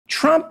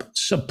Trump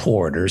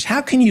supporters,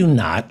 how can you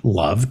not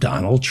love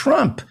Donald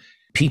Trump?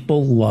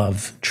 People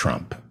love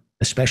Trump,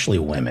 especially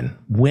women.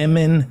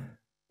 Women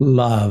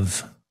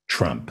love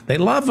Trump. They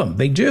love him.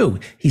 They do.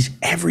 He's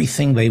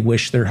everything they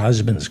wish their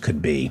husbands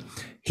could be.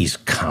 He's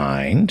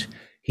kind.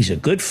 He's a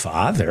good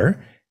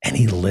father, and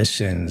he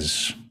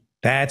listens.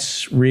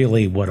 That's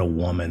really what a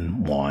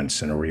woman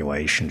wants in a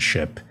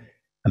relationship.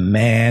 A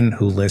man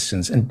who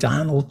listens. And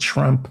Donald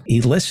Trump,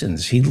 he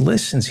listens. He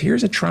listens.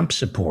 Here's a Trump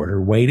supporter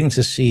waiting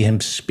to see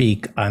him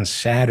speak on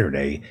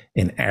Saturday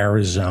in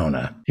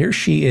Arizona. Here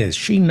she is.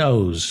 She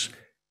knows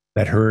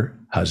that her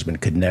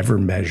husband could never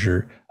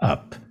measure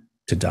up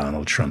to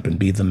Donald Trump and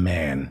be the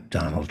man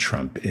Donald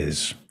Trump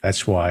is.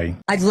 That's why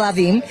I love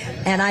him,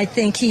 and I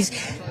think he's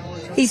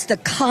the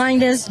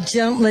kindest,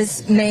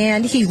 gentlest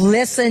man. He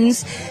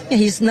listens.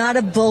 He's not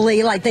a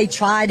bully like they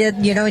try to,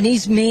 and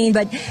he's mean,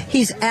 but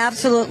he's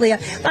absolutely,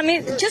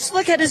 just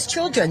look at his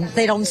children.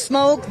 They don't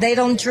smoke. They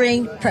don't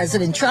drink.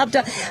 President Trump,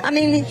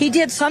 he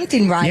did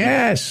something right.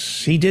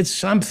 Yes, he did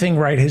something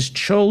right. His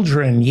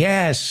children,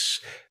 yes.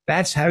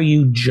 That's how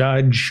you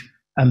judge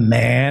a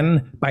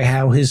man, by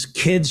how his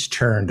kids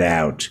turned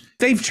out.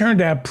 They've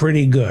turned out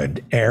pretty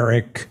good.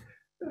 Eric,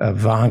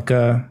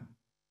 Ivanka,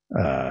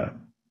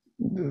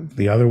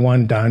 the other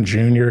one, Don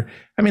Jr.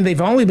 They've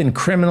only been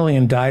criminally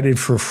indicted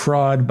for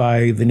fraud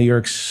by the New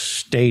York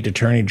State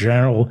Attorney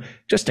General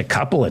just a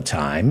couple of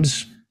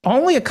times.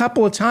 Only a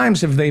couple of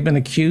times have they been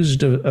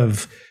accused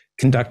of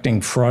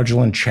conducting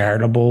fraudulent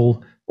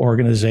charitable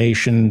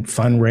organization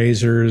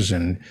fundraisers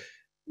and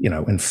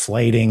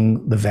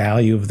inflating the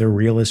value of their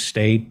real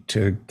estate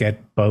to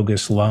get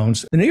bogus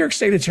loans. The New York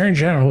State Attorney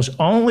General has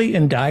only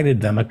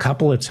indicted them a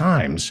couple of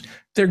times.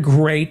 They're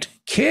great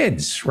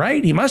kids,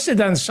 right? He must have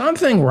done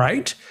something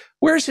right.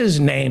 Where's his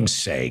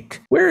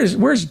namesake?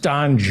 Where's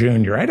Don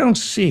Jr.? I don't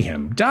see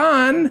him.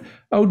 Don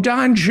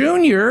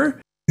Jr.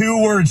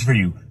 2 words for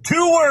you.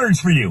 2 words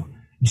for you.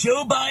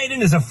 Joe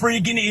Biden is a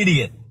freaking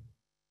idiot.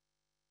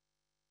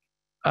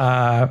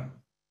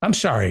 I'm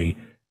sorry.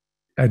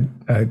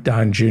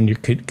 Don Jr.,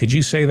 could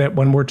you say that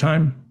one more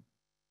time?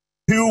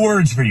 2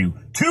 words for you.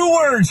 2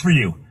 words for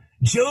you.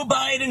 Joe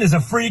Biden is a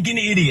freaking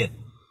idiot.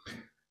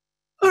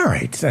 All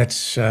right.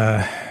 That's,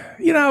 that's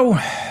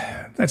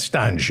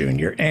Don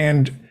Jr.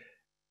 And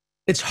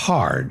it's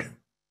hard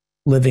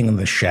living in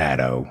the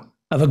shadow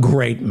of a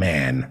great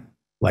man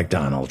like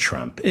Donald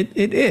Trump.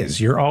 It is.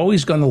 You're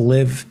always going to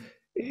live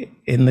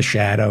in the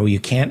shadow. You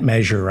can't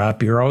measure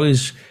up. You're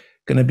always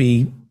going to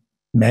be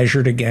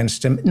measured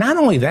against him. Not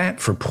only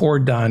that, for poor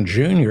Don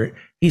Jr.,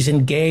 he's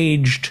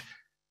engaged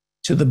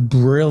to the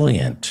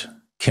brilliant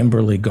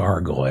Kimberly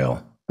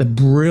Gargoyle. The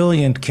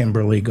brilliant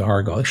Kimberly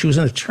Gargoyle. She was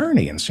an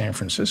attorney in San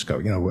Francisco,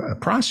 a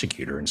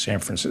prosecutor in San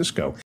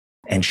Francisco.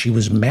 And she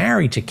was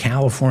married to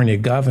California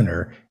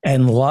governor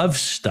and love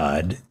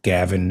stud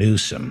Gavin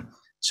Newsom.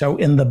 So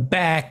in the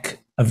back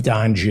of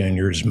Don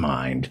Jr.'s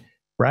mind,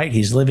 right,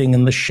 he's living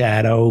in the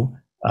shadow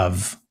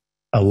of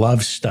a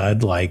love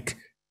stud like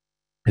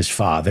his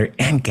father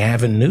and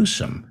Gavin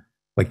Newsom.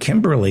 Like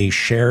Kimberly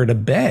shared a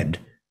bed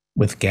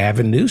with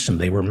Gavin Newsom.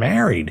 They were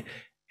married.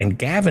 And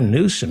Gavin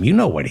Newsom, you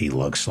know what he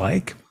looks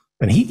like.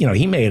 And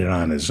he made it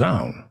on his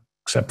own,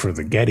 except for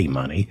the Getty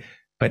money.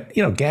 But,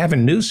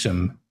 Gavin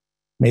Newsom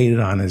made it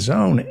on his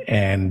own,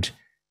 and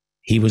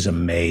he was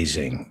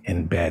amazing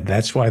in bed.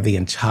 That's why the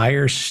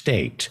entire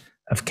state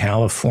of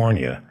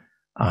California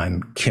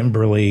on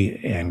Kimberly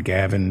and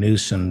Gavin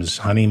Newsom's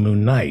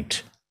honeymoon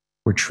night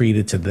were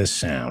treated to this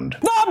sound.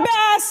 The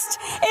best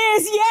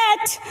is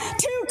yet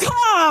to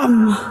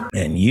come.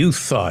 And you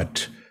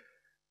thought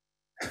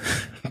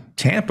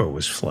Tampa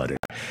was flooded.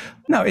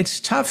 No, it's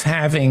tough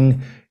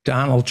having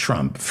Donald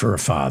Trump for a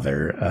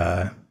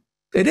father.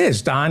 It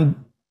is.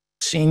 Don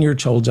Sr.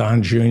 told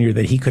Don Jr.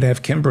 that he could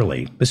have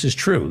Kimberly. This is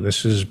true.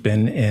 This has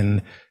been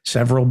in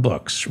several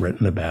books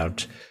written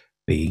about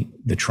the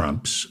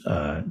Trumps.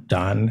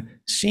 Don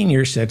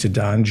Sr. said to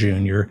Don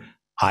Jr.,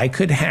 I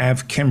could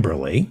have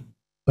Kimberly,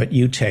 but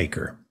you take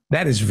her.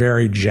 That is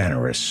very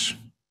generous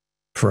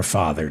for a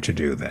father to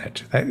do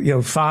that.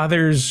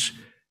 Fathers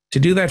to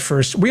do that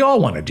first. We all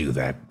want to do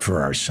that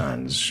for our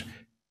sons.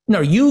 No,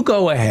 you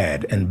go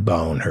ahead and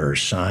bone her,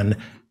 son.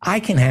 I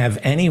can have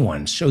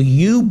anyone. So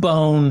you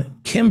bone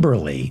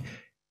Kimberly.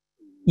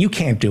 You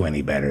can't do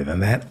any better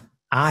than that.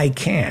 I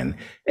can.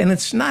 And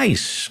it's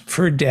nice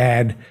for a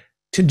dad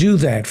to do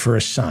that for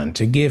a son,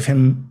 to give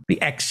him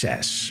the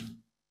excess.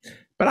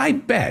 But I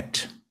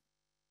bet,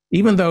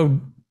 even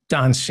though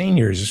Don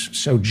Sr.'s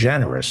so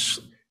generous,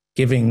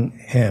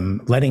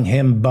 letting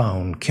him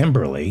bone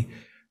Kimberly,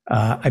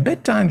 I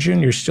bet Don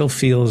Jr. still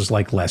feels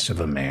like less of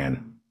a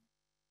man.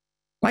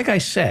 Like I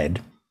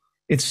said,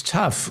 it's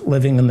tough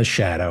living in the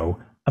shadow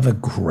of a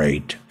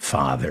great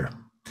father.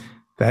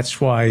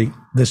 That's why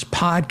this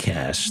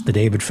podcast, The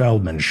David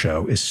Feldman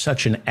Show, is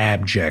such an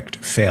abject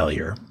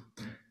failure,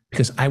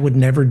 because I would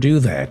never do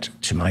that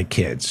to my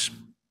kids.